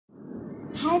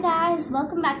Hi guys,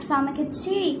 welcome back to Fatima Kids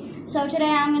TV. So today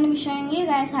I'm going to be showing you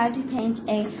guys how to paint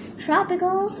a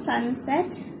tropical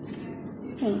sunset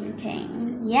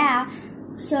painting. Yeah,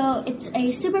 so it's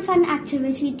a super fun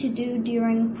activity to do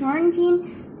during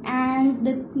quarantine, and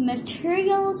the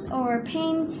materials or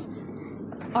paints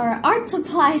or art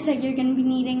supplies that you're going to be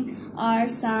needing are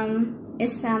some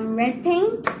red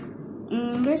paint.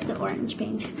 Where's the orange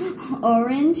paint?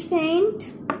 Orange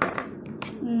paint.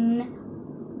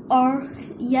 Or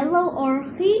yellow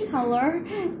ochre color.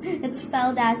 It's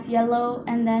spelled as yellow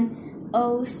and then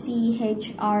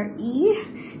ochre,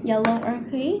 yellow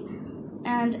ochre,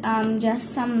 and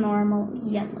just some normal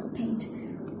yellow paint.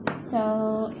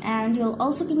 So, and you'll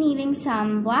also be needing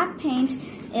some black paint.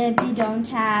 If you don't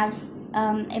have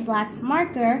a black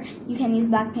marker, you can use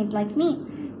black paint like me.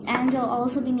 And you'll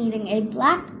also be needing a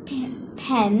black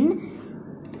pen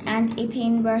and a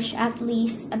paintbrush at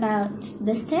least about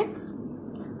this thick.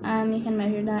 You can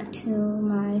measure that to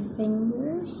my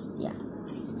fingers, yeah.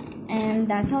 And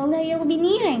that's all that you'll be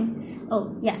needing.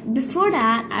 Oh, yeah, before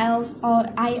that,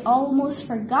 I almost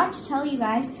forgot to tell you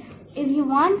guys, if you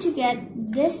want to get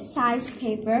this size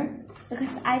paper,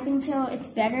 because I think so it's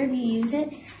better if you use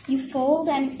it, you fold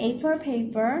an A4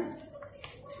 paper,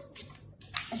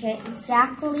 okay,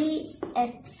 exactly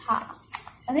its half.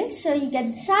 Okay, so you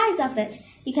get the size of it.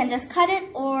 You can just cut it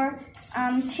or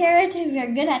tear it if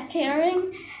you're good at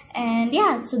tearing. And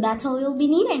yeah, so that's all you'll be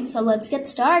needing. So let's get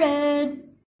started.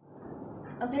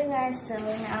 Okay guys, so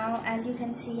now as you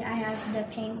can see, I have the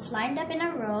paints lined up in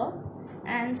a row.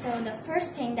 And so the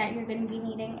first paint that you're going to be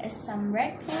needing is some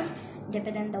red paint. Dip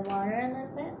it in the water a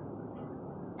little bit.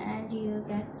 And you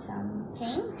get some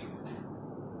paint.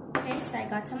 Okay, so I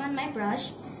got some on my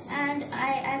brush. And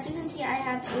as you can see, I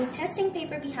have a testing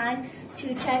paper behind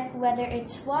to check whether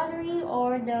it's watery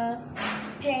or the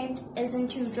paint isn't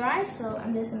too dry. So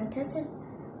I'm just going to test it.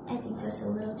 I think so, it's a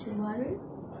little too watery.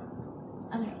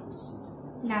 Okay,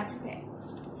 now it's okay.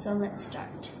 So let's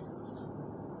start.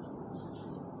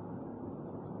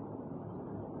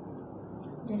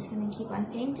 Just going to keep on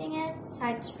painting it.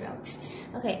 Side strokes.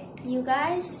 Okay, you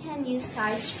guys can use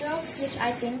side strokes, which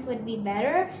I think would be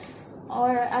better.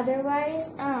 Or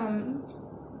otherwise,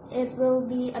 it will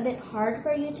be a bit hard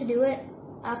for you to do it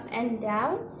up and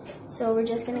down. So we're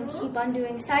just gonna keep on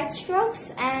doing side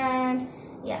strokes, and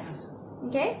yeah,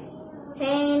 okay.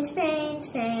 Paint, paint,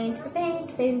 paint,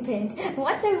 paint, paint, paint.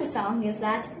 What type of song is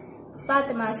that?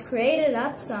 Fatima's created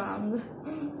up song.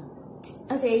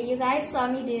 Okay, you guys saw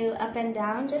me do up and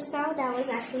down just now. That was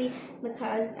actually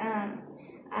because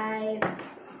I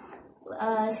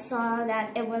saw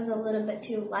that it was a little bit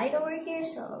too light over here,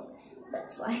 so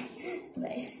that's why.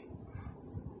 Okay,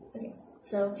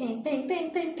 so paint, paint,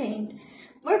 paint, paint, paint.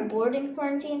 We're bored in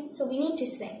quarantine, so we need to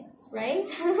sing, right?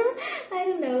 I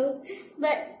don't know,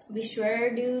 but we sure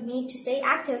do need to stay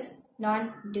active.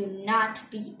 Do not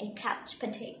be a couch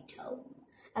potato.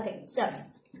 Okay, so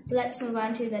let's move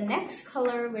on to the next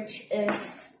color, which is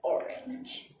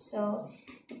orange. So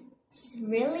it's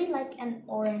really like an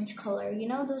orange color. You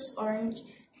know those orange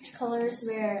colors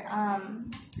where,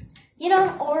 you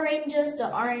know, oranges, the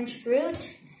orange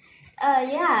fruit?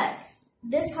 Yeah,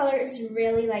 this color is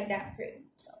really like that fruit.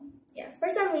 So yeah, for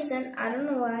some reason, I don't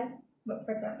know why, but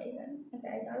for some reason. Okay,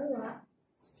 I got a lot.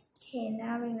 Okay,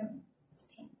 now we're gonna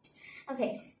paint.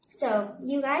 Okay, so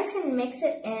you guys can mix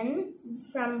it in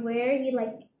from where you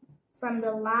from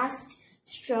the last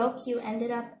stroke you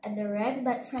ended up at the red,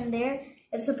 but from there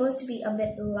it's supposed to be a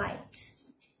bit light.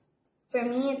 For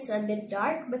me, it's a bit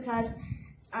dark because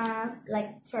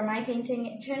for my painting,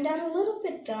 it turned out a little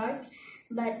bit dark,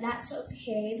 but that's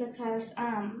okay because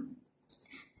I'm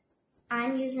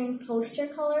using poster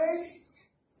colors,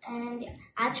 and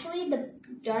actually the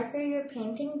darker you're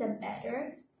painting, the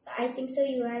better. I think so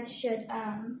you guys should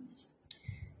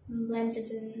blend it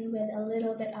in with a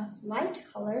little bit of light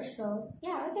color. So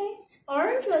yeah, okay.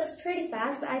 Orange was pretty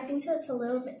fast, but I think so it's a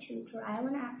little bit too dry. I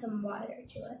want to add some water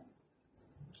to it.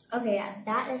 Okay, yeah,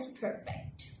 that is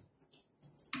perfect.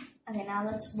 Okay, now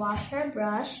let's wash our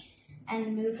brush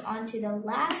and move on to the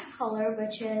last color,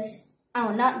 which is,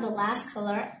 oh, not the last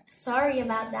color. Sorry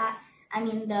about that. I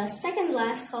mean the second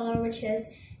last color, which is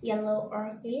yellow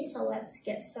ochre. So let's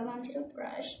get some onto the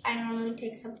brush. I normally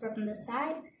take some from the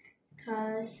side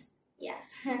because, yeah,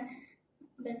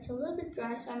 but it's a little bit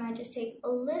dry, so I might just take a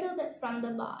little bit from the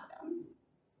bottom.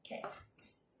 Okay,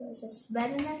 so just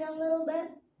redden it a little bit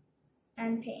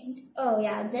and paint. Oh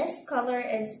yeah, this color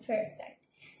is perfect.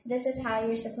 This is how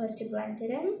you're supposed to blend it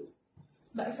in,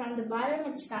 but from the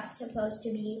bottom it's not supposed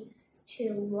to be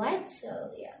too light.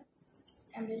 So yeah,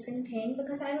 I'm just gonna paint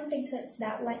because I don't think so it's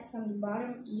that light from the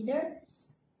bottom either.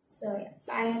 So yeah,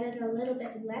 I added a little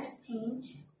bit less paint.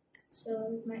 So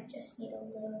we might just need a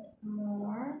little bit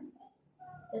more.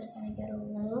 Just gonna get a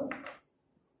little.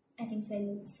 I think so I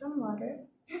need some water.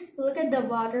 Look at the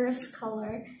water's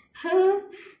color.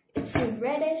 It's a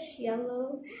reddish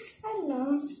yellow. I don't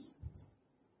know.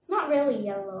 It's not really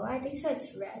yellow. I think so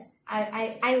it's red.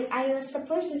 I was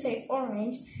supposed to say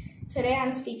orange. Today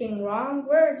I'm speaking wrong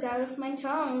words out of my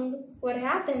tongue. What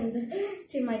happened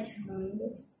to my tongue?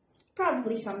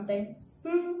 Probably something.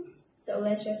 So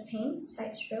let's just paint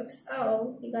side strokes.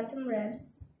 Oh, we got some red.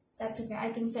 That's okay.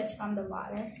 I think so it's from the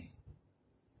water.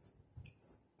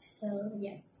 So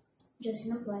yeah, just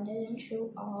gonna blend it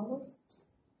into all.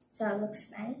 So it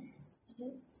looks nice.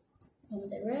 Okay. From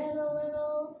the red a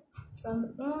little, from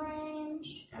the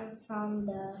orange, and from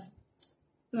the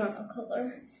normal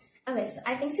color. Okay, so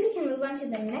I think so we can move on to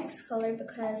the next color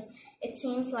because it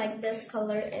seems like this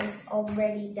color is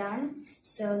already done.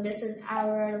 So this is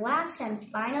our last and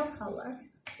final color.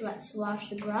 Let's wash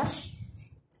the brush.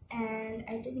 And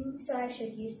I think so I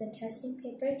should use the testing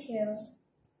paper to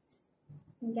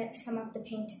get some of the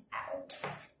paint out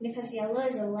because yellow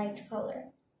is a light color.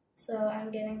 So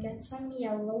I'm gonna get some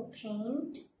yellow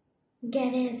paint.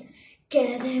 Get it,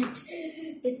 get it.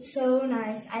 It's so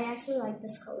nice. I actually like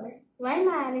this color. Why am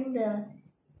I adding the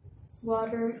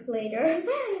water later?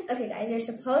 Okay guys, you're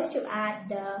supposed to add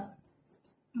the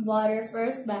water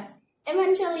first, but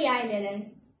eventually I didn't.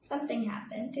 Something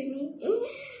happened to me.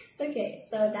 Okay,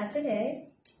 so that's okay.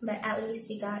 But at least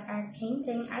we got our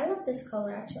painting. I love this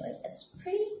color actually. It's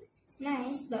pretty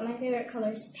nice, but my favorite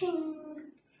color is pink.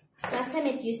 Last time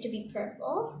it used to be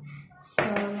purple, so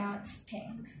now it's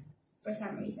pink for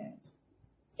some reason.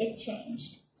 It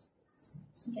changed.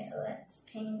 Okay, let's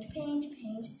paint.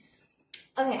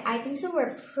 Okay, I think so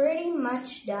we're pretty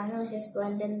much done. Let's just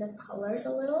blend in the colors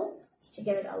a little to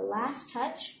give it a last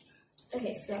touch.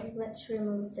 Okay, so let's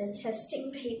remove the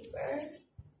testing paper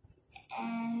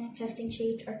and testing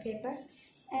sheet or paper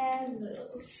and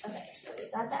glue. Okay, so we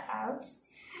got that out.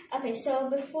 Okay, so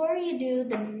before you do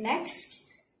the next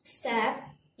step,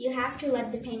 you have to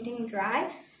let the painting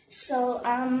dry. So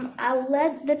I'll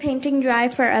let the painting dry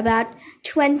for about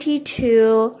 15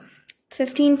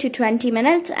 to 20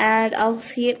 minutes and I'll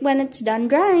see it when it's done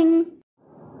drying.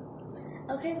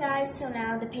 Okay guys, so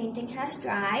now the painting has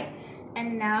dried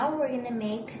and now we're gonna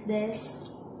make this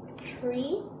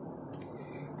tree.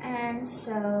 And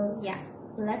so yeah,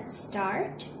 let's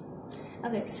start.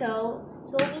 Okay, so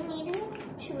you'll be needing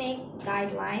to make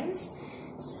guidelines.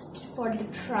 So for the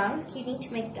trunk, you need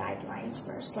to make guidelines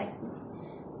first, like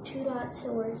 2 dots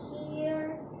over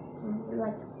here,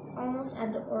 like almost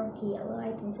at the orchid yellow.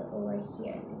 I think so over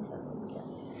here. I think so.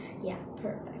 Yeah,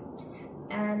 perfect.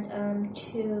 And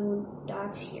 2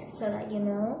 dots here, so that you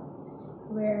know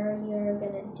where you're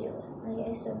gonna do it.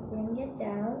 Okay, so bring it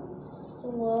down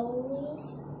slowly,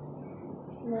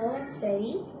 slow and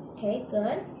steady. Okay,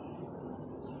 good.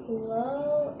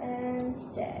 Slow and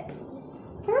steady.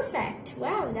 Perfect.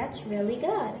 Wow, that's really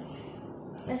good.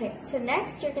 Okay, so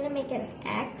next you're gonna make an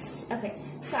X. Okay,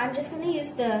 so I'm just gonna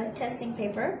use the testing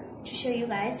paper to show you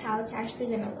guys how it's actually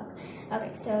gonna look.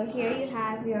 Okay, so here you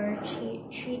have your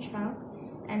tree trunk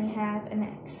and you have an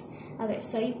X. Okay,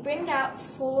 so you bring out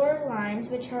 4 lines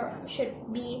which should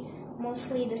be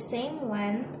mostly the same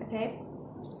length, okay?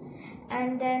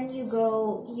 And then you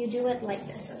do it like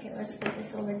this. Okay, let's put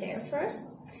this over there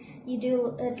first. You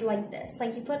do it like this,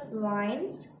 like you put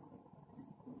lines,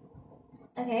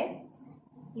 okay?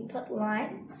 You put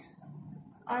lines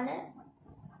on it,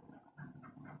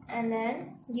 and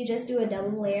then you just do a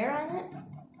double layer on it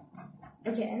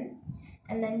again,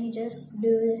 and then you just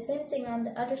do the same thing on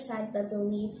the other side, but the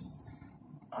leaves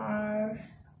are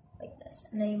like this,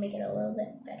 and then you make it a little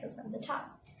bit better from the top.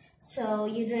 So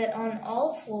you do it on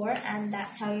all 4, and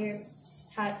that's how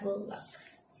it will look.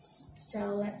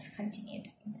 So let's continue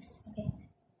doing this. Okay,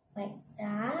 like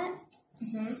that.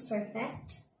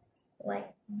 Perfect.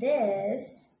 Like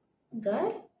this.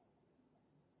 Good.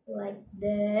 Like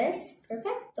this.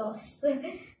 Perfectos.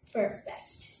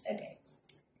 Perfect. Okay.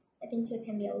 I think so it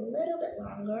can be a little bit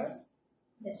longer.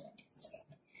 This one too. Okay.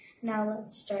 Now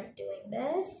let's start doing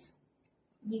this.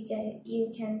 You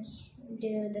can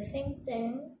do the same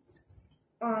thing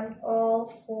on all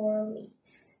 4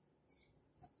 leaves.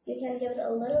 You can give it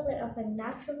a little bit of a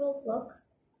natural look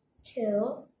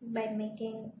too by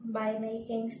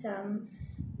making some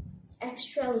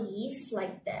extra leaves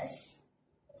like this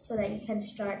so that you can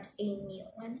start a new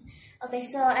one. Okay,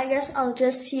 so I guess I'll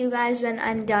just see you guys when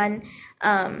I'm done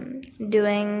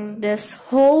doing this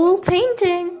whole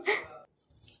painting.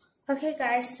 Okay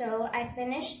guys, so I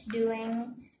finished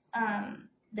doing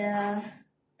the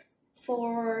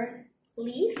 4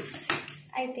 leaves,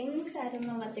 I think. I don't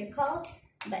know what they're called,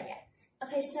 but yeah.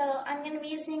 Okay, so I'm going to be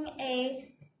using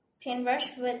a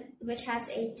paintbrush which has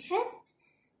a tip,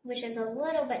 which is a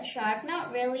little bit sharp.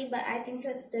 Not really, but I think so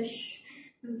it's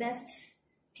the best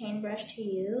paintbrush to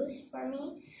use for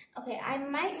me. Okay, I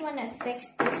might want to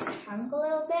fix this chunk a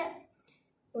little bit,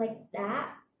 like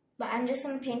that. But I'm just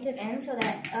going to paint it in so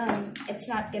that it's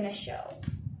not going to show.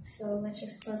 So let's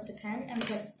just close the pen and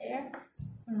put it there.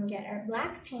 And get our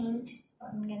black paint.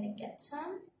 I'm going to get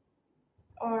some.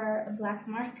 Or a black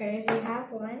marker if you have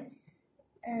one.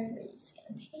 And we're just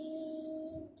going to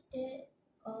paint it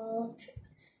all.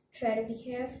 Try to be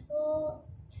careful.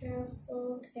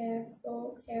 Carefully.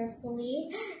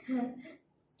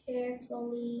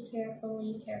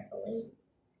 Carefully.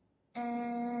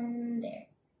 And there.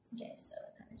 Okay, so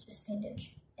now just paint it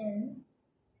in.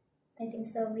 I think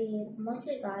so we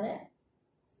mostly got it.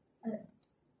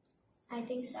 I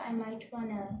think so I might want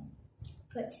to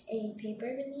put a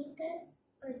paper beneath it.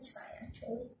 Or it's fine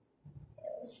actually.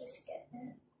 Okay, let's just get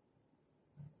it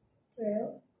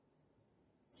through.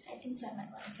 I think so I might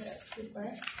want to put a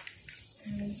paper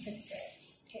and then put there.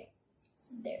 Okay,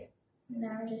 there.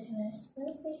 Now we're just going to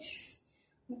smoothly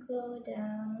go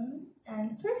down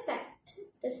and perfect.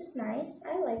 This is nice.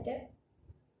 I like it.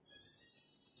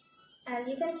 As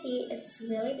you can see, it's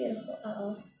really beautiful.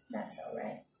 Uh-oh, that's all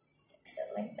right. Fix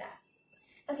it like that.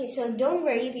 Okay, so don't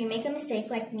worry if you make a mistake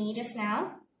like me just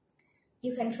now.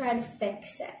 You can try to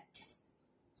fix it.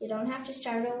 You don't have to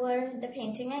start over the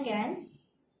painting again.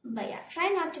 But yeah, try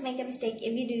not to make a mistake.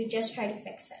 If you do, just try to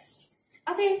fix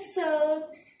it. Okay, so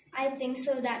I think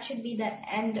so that should be the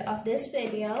end of this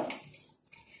video.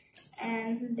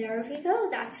 And there we go.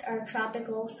 That's our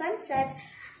tropical sunset.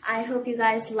 I hope you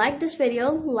guys like this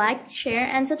video. Like, share,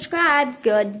 and subscribe.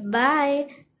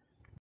 Goodbye.